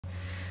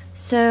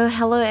So,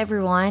 hello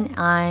everyone,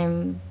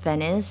 I'm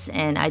Venice,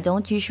 and I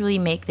don't usually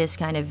make this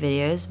kind of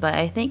videos, but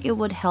I think it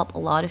would help a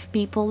lot of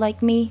people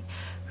like me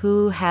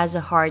who has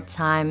a hard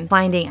time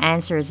finding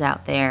answers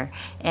out there.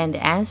 And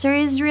the answer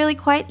is really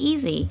quite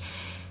easy.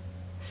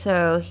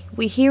 So,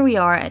 here we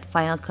are at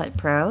Final Cut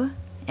Pro,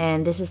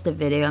 and this is the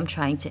video I'm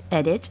trying to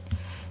edit.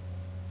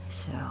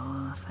 So,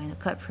 Final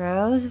Cut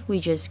Pro,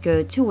 we just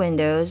go to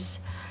Windows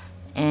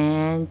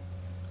and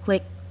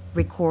click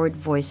Record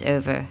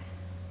Voiceover.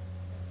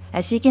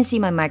 As you can see,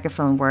 my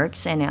microphone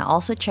works, and I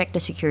also checked the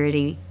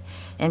security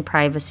and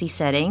privacy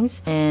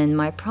settings. And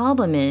my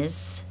problem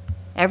is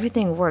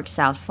everything works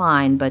out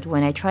fine, but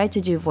when I try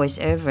to do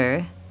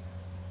voiceover,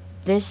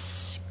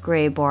 this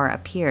gray bar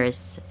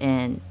appears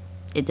and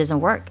it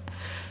doesn't work.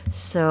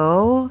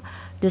 So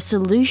the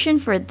solution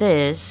for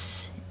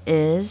this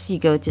is you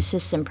go to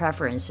System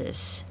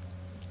Preferences,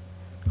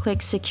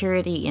 click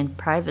Security and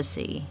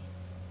Privacy,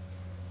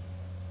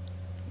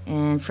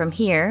 and from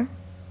here,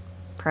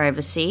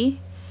 Privacy,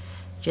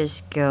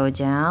 just go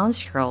down,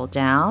 scroll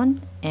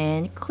down,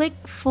 and click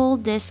Full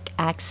Disk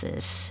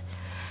Access.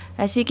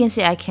 As you can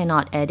see, I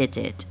cannot edit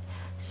it,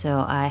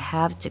 so I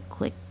have to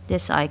click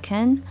this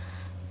icon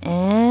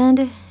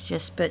and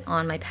just put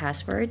on my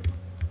password.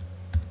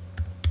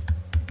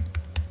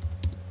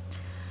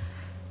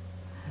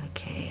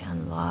 Okay,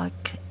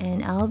 unlock,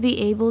 and I'll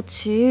be able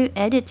to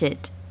edit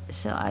it.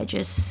 So I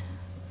just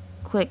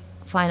click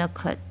Final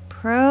Cut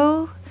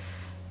Pro,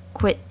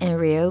 quit and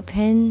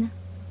reopen.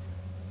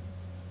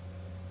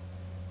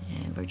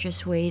 We're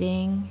just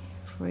waiting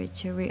for it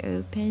to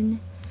reopen,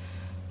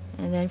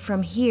 and then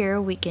from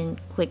here we can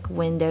click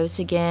Windows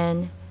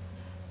again,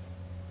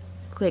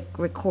 click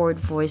Record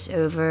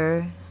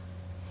Voiceover,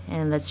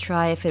 and let's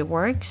try if it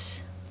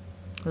works.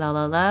 La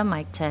la la,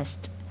 mic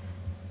test.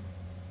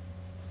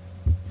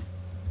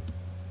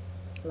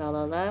 La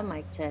la la,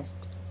 mic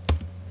test.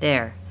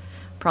 There,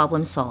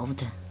 problem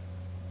solved.